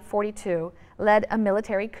about 842, led a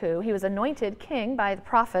military coup. He was anointed king by the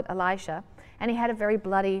prophet Elisha, and he had a very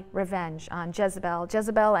bloody revenge on Jezebel.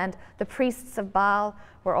 Jezebel and the priests of Baal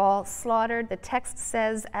were all slaughtered. The text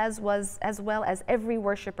says, as well as every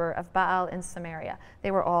worshiper of Baal in Samaria.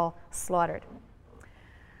 They were all slaughtered.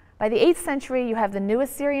 By the 8th century, you have the new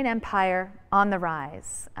Assyrian Empire on the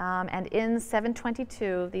rise. And in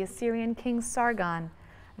 722, the Assyrian king Sargon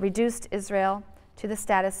reduced Israel to the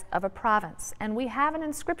status of a province. And we have an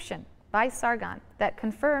inscription by Sargon that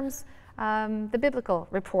confirms the biblical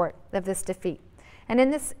report of this defeat. And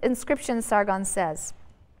in this inscription, Sargon says,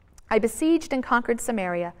 "I besieged and conquered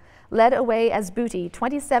Samaria, led away as booty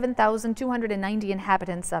 27,290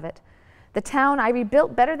 inhabitants of it. The town I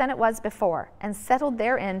rebuilt better than it was before, and settled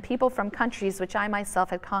therein people from countries which I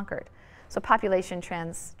myself had conquered." So population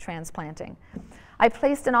transplanting. "I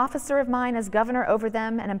placed an officer of mine as governor over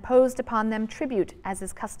them and imposed upon them tribute as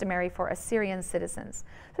is customary for Assyrian citizens."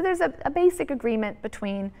 So there's a basic agreement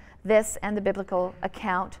between this and the biblical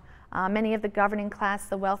account. Many of the governing class,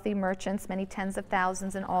 the wealthy merchants, many tens of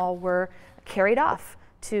thousands in all, were carried off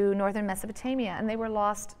to northern Mesopotamia, and they were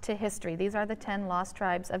lost to history. These are the 10 lost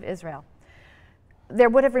tribes of Israel. There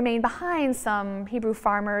would have remained behind some Hebrew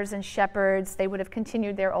farmers and shepherds. They would have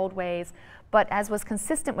continued their old ways. But as was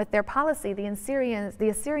consistent with their policy, the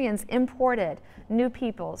Assyrians imported new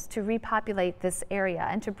peoples to repopulate this area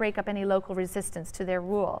and to break up any local resistance to their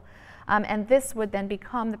rule. And this would then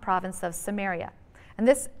become the province of Samaria. And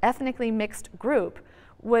this ethnically mixed group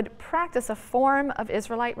would practice a form of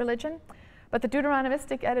Israelite religion, but the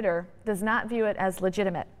Deuteronomistic editor does not view it as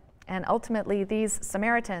legitimate. And ultimately, these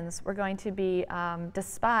Samaritans were going to be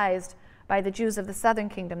despised by the Jews of the southern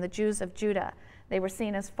kingdom, the Jews of Judah. They were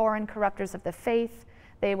seen as foreign corrupters of the faith.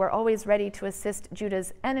 They were always ready to assist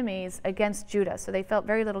Judah's enemies against Judah. So they felt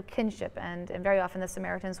very little kinship, and very often the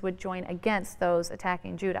Samaritans would join against those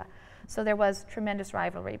attacking Judah. So there was tremendous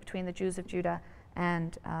rivalry between the Jews of Judah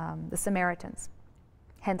and the Samaritans.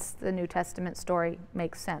 Hence, the New Testament story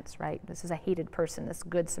makes sense, right? This is a hated person, this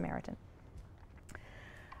good Samaritan.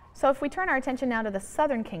 So if we turn our attention now to the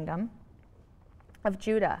southern kingdom of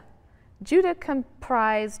Judah, Judah was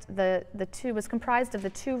comprised of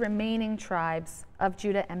the two remaining tribes of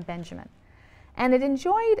Judah and Benjamin. And it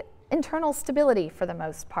enjoyed internal stability for the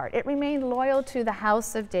most part. It remained loyal to the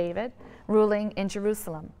house of David, ruling in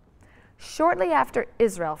Jerusalem. Shortly after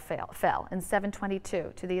Israel fell in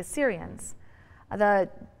 722 to the Assyrians, the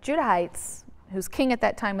Judahites, whose king at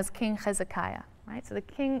that time was King Hezekiah, right? So the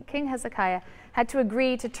King Hezekiah had to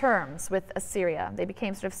agree to terms with Assyria. They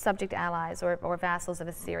became sort of subject allies or vassals of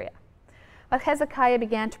Assyria. But Hezekiah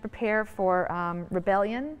began to prepare for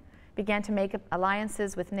rebellion, began to make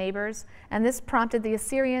alliances with neighbors, and this prompted the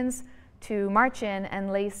Assyrians to march in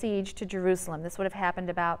and lay siege to Jerusalem. This would have happened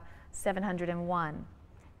about 701.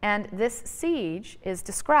 And this siege is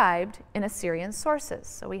described in Assyrian sources.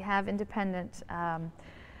 So we have independent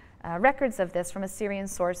records of this from Assyrian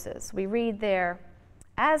sources. We read there,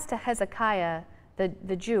 as to Hezekiah,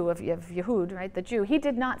 the Jew of Yehud, right, the Jew, he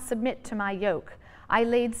did not submit to my yoke. I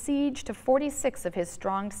laid siege to 46 of his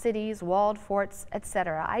strong cities, walled forts,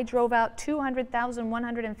 etc. I drove out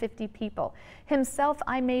 200,150 people. Himself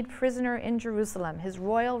I made prisoner in Jerusalem, his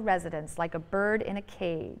royal residence, like a bird in a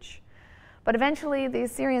cage. But eventually the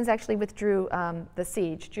Assyrians actually withdrew the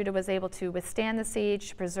siege. Judah was able to withstand the siege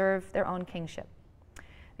to preserve their own kingship.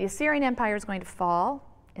 The Assyrian Empire is going to fall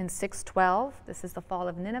in 612. This is the fall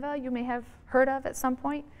of Nineveh, you may have heard of at some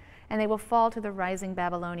point. And they will fall to the rising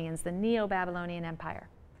Babylonians, the Neo-Babylonian Empire.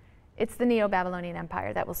 It's the Neo-Babylonian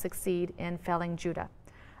Empire that will succeed in felling Judah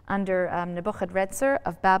under Nebuchadnezzar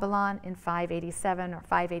of Babylon in 587 or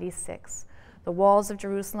 586. The walls of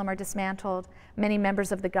Jerusalem are dismantled. Many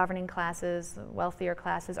members of the governing classes, the wealthier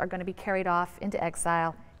classes, are going to be carried off into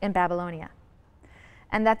exile in Babylonia.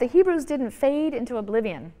 And that the Hebrews didn't fade into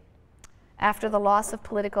oblivion after the loss of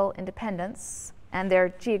political independence and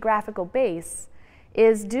their geographical base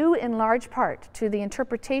is due in large part to the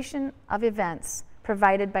interpretation of events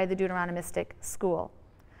provided by the Deuteronomistic School.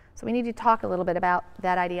 So we need to talk a little bit about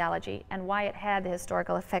that ideology and why it had the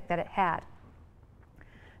historical effect that it had.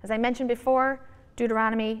 As I mentioned before,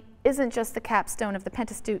 Deuteronomy isn't just the capstone of the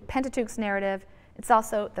Pentateuch's narrative, it's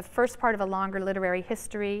also the first part of a longer literary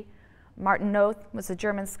history. Martin Noth was a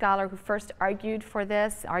German scholar who first argued for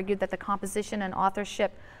this, argued that the composition and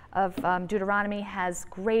authorship of Deuteronomy has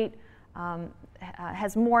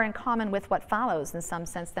more in common with what follows in some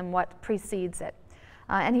sense than what precedes it.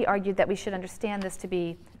 And he argued that we should understand this to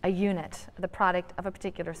be a unit, the product of a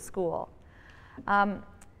particular school.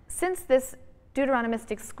 Since this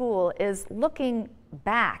Deuteronomistic school is looking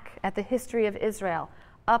back at the history of Israel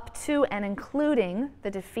up to and including the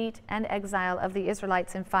defeat and exile of the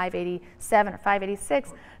Israelites in 587 or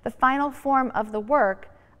 586, the final form of the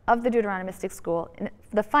work of the Deuteronomistic school,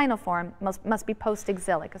 the final form must be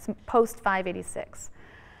post-exilic, post-586.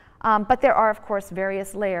 But there are, of course,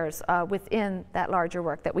 various layers within that larger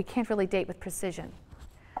work that we can't really date with precision.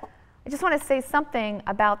 I just want to say something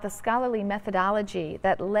about the scholarly methodology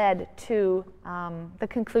that led to the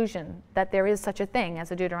conclusion that there is such a thing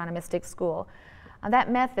as a Deuteronomistic school.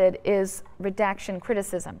 That method is redaction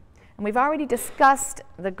criticism. And we've already discussed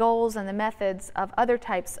the goals and the methods of other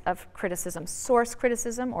types of criticism, source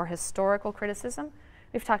criticism or historical criticism.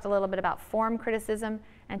 We've talked a little bit about form criticism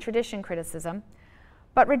and tradition criticism.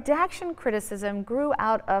 But redaction criticism grew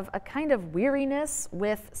out of a kind of weariness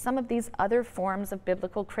with some of these other forms of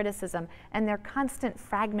biblical criticism and their constant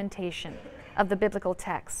fragmentation of the biblical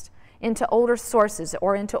text into older sources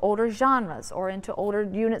or into older genres or into older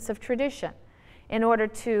units of tradition in order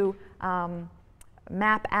to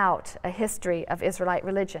map out a history of Israelite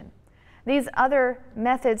religion. These other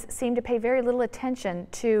methods seem to pay very little attention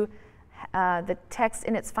to the text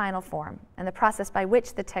in its final form and the process by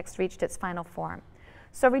which the text reached its final form.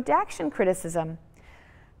 So redaction criticism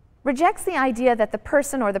rejects the idea that the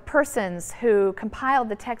person or the persons who compiled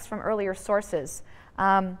the text from earlier sources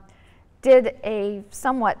did a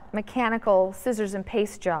somewhat mechanical scissors and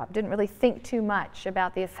paste job, didn't really think too much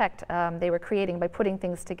about the effect they were creating by putting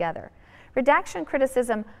things together. Redaction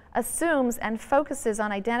criticism assumes and focuses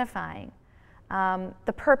on identifying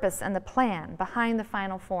the purpose and the plan behind the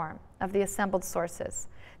final form of the assembled sources.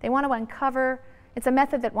 They want to uncover, it's a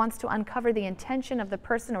method that wants to uncover the intention of the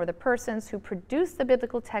person or the persons who produced the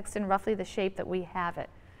biblical text in roughly the shape that we have it,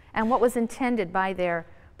 and what was intended by their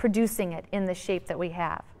producing it in the shape that we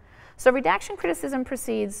have. So redaction criticism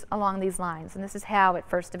proceeds along these lines, and this is how it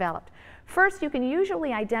first developed. First, you can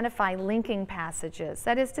usually identify linking passages,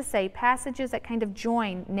 that is to say, passages that kind of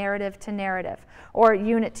join narrative to narrative or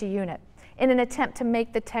unit to unit in an attempt to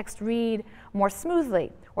make the text read more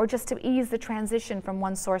smoothly or just to ease the transition from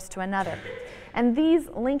one source to another. And these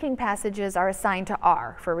linking passages are assigned to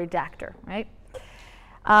R for redactor, right?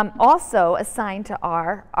 Also assigned to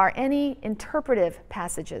R are any interpretive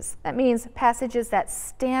passages. That means passages that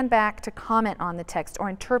stand back to comment on the text or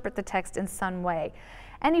interpret the text in some way.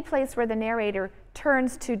 Any place where the narrator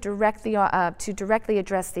turns to directly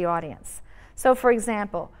address the audience. So for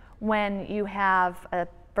example, when you have a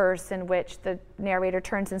verse in which the narrator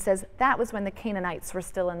turns and says, that was when the Canaanites were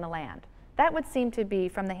still in the land. That would seem to be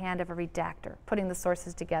from the hand of a redactor, putting the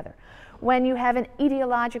sources together. When you have an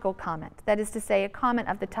ideological comment, that is to say, a comment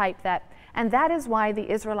of the type that, and that is why the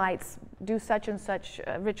Israelites do such and such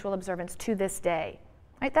ritual observance to this day.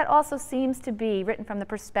 Right? That also seems to be written from the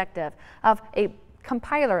perspective of a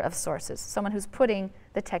compiler of sources, someone who's putting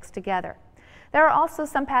the text together. There are also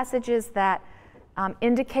some passages that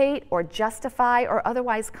indicate or justify or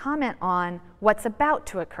otherwise comment on what's about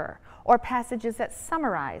to occur, or passages that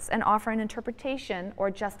summarize and offer an interpretation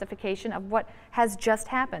or justification of what has just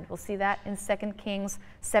happened. We'll see that in 2 Kings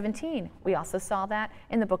 17. We also saw that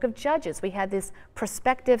in the book of Judges. We had this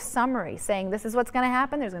prospective summary saying this is what's going to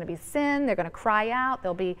happen. There's going to be sin. They're going to cry out.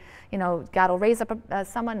 There'll be, God will raise up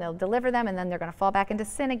someone. They'll deliver them, and then they're going to fall back into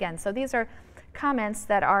sin again. So these are comments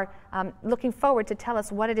that are looking forward to tell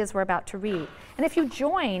us what it is we're about to read. And if you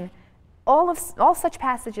join all such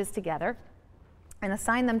passages together and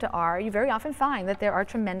assign them to R, you very often find that there are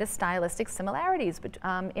tremendous stylistic similarities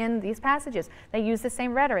in these passages. They use the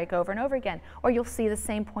same rhetoric over and over again, or you'll see the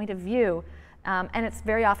same point of view, and it's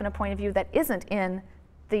very often a point of view that isn't in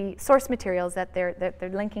the source materials that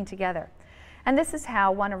they're linking together. And this is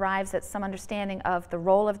how one arrives at some understanding of the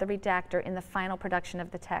role of the redactor in the final production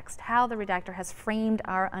of the text, how the redactor has framed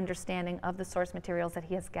our understanding of the source materials that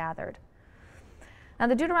he has gathered. Now,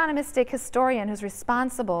 the Deuteronomistic historian who's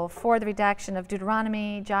responsible for the redaction of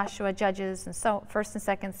Deuteronomy, Joshua, Judges, and so 1st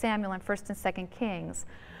and 2nd Samuel, and 1st and 2nd Kings,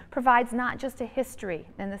 provides not just a history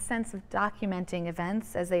in the sense of documenting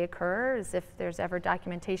events as they occur, as if there's ever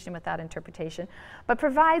documentation without interpretation, but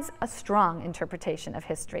provides a strong interpretation of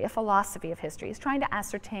history, a philosophy of history. He's trying to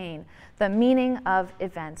ascertain the meaning of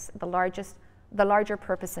events, the larger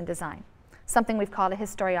purpose and design, something we've called a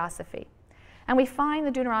historiosophy. And we find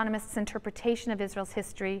the Deuteronomist's interpretation of Israel's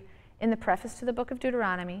history in the preface to the book of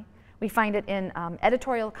Deuteronomy. We find it in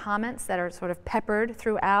editorial comments that are sort of peppered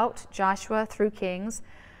throughout Joshua through Kings.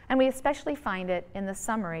 And we especially find it in the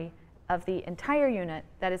summary of the entire unit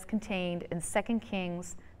that is contained in 2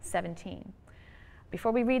 Kings 17.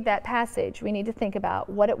 Before we read that passage, we need to think about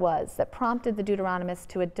what it was that prompted the Deuteronomist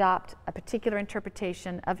to adopt a particular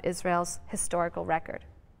interpretation of Israel's historical record.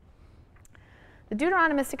 The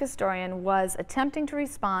Deuteronomistic historian was attempting to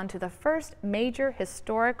respond to the first major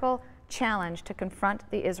historical challenge to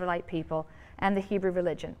confront the Israelite people and the Hebrew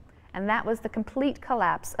religion, and that was the complete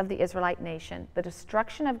collapse of the Israelite nation, the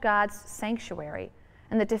destruction of God's sanctuary,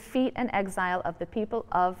 and the defeat and exile of the people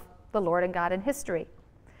of the Lord and God in history.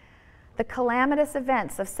 The calamitous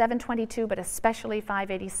events of 722, but especially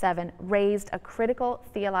 587, raised a critical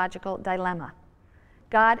theological dilemma.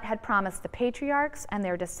 God had promised the patriarchs and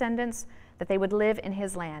their descendants that they would live in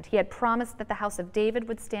his land. He had promised that the house of David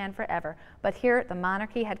would stand forever. But here, the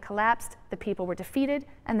monarchy had collapsed, the people were defeated,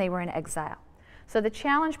 and they were in exile. So the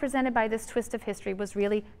challenge presented by this twist of history was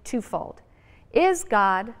really twofold. Is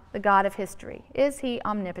God the God of history? Is he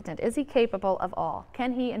omnipotent? Is he capable of all?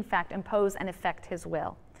 Can he, in fact, impose and effect his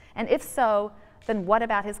will? And if so, then what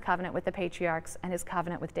about his covenant with the patriarchs and his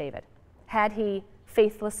covenant with David? Had he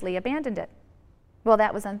faithlessly abandoned it? Well,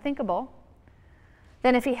 that was unthinkable.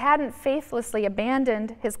 Then if he hadn't faithlessly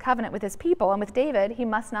abandoned his covenant with his people and with David, he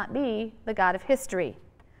must not be the God of history,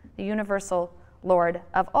 the universal Lord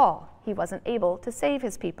of all. He wasn't able to save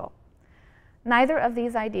his people. Neither of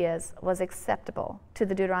these ideas was acceptable to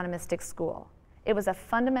the Deuteronomistic school. It was a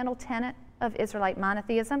fundamental tenet of Israelite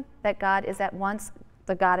monotheism that God is at once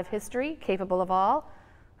the God of history, capable of all,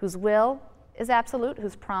 whose will is absolute,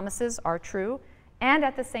 whose promises are true, and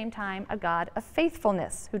at the same time a God of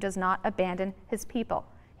faithfulness who does not abandon his people.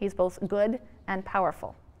 He's both good and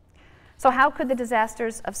powerful. So how could the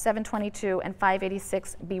disasters of 722 and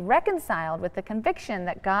 586 be reconciled with the conviction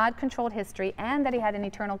that God controlled history and that he had an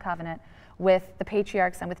eternal covenant with the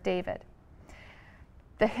patriarchs and with David?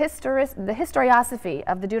 The historiosophy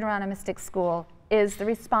of the Deuteronomistic School is the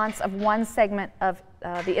response of one segment of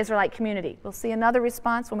the Israelite community. We'll see another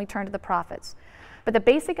response when we turn to the prophets. But the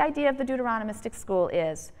basic idea of the Deuteronomistic School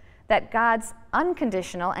is that God's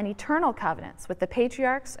unconditional and eternal covenants with the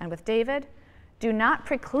patriarchs and with David do not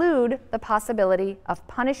preclude the possibility of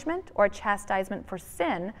punishment or chastisement for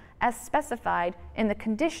sin as specified in the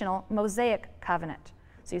conditional Mosaic covenant.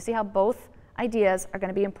 So you see how both ideas are going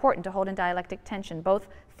to be important to hold in dialectic tension, both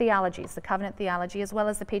theologies, the covenant theology as well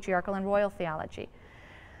as the patriarchal and royal theology.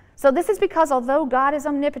 So this is because although God is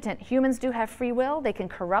omnipotent, humans do have free will, they can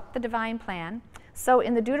corrupt the divine plan. So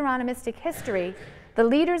in the Deuteronomistic history, the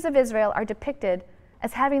leaders of Israel are depicted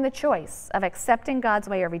as having the choice of accepting God's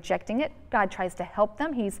way or rejecting it. God tries to help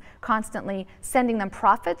them. He's constantly sending them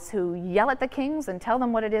prophets who yell at the kings and tell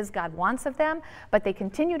them what it is God wants of them, but they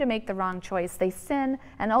continue to make the wrong choice. They sin,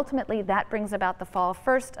 and ultimately that brings about the fall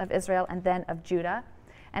first of Israel and then of Judah.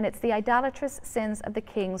 And it's the idolatrous sins of the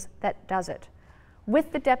kings that does it.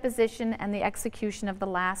 With the deposition and the execution of the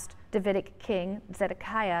last Davidic king,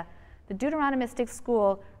 Zedekiah, the Deuteronomistic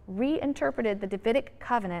School reinterpreted the Davidic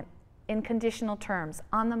covenant in conditional terms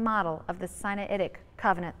on the model of the Sinaitic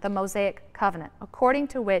covenant, the Mosaic covenant, according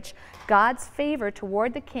to which God's favor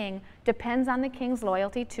toward the king depends on the king's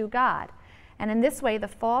loyalty to God. And in this way, the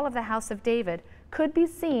fall of the house of David could be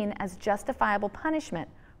seen as justifiable punishment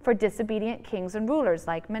for disobedient kings and rulers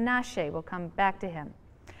like Manasseh. We'll come back to him.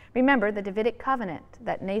 Remember, the Davidic covenant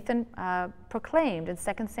that Nathan proclaimed in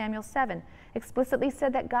 2 Samuel 7 explicitly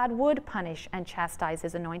said that God would punish and chastise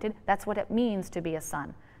his anointed. That's what it means to be a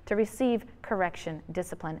son, to receive correction,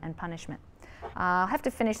 discipline, and punishment. I'll have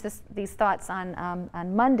to finish these thoughts on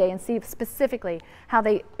Monday and see specifically how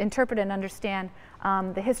they interpret and understand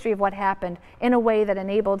the history of what happened in a way that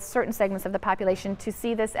enabled certain segments of the population to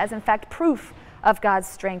see this as, in fact, proof of God's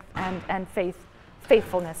strength and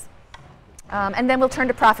faithfulness. And then we'll turn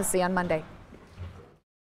to prophecy on Monday.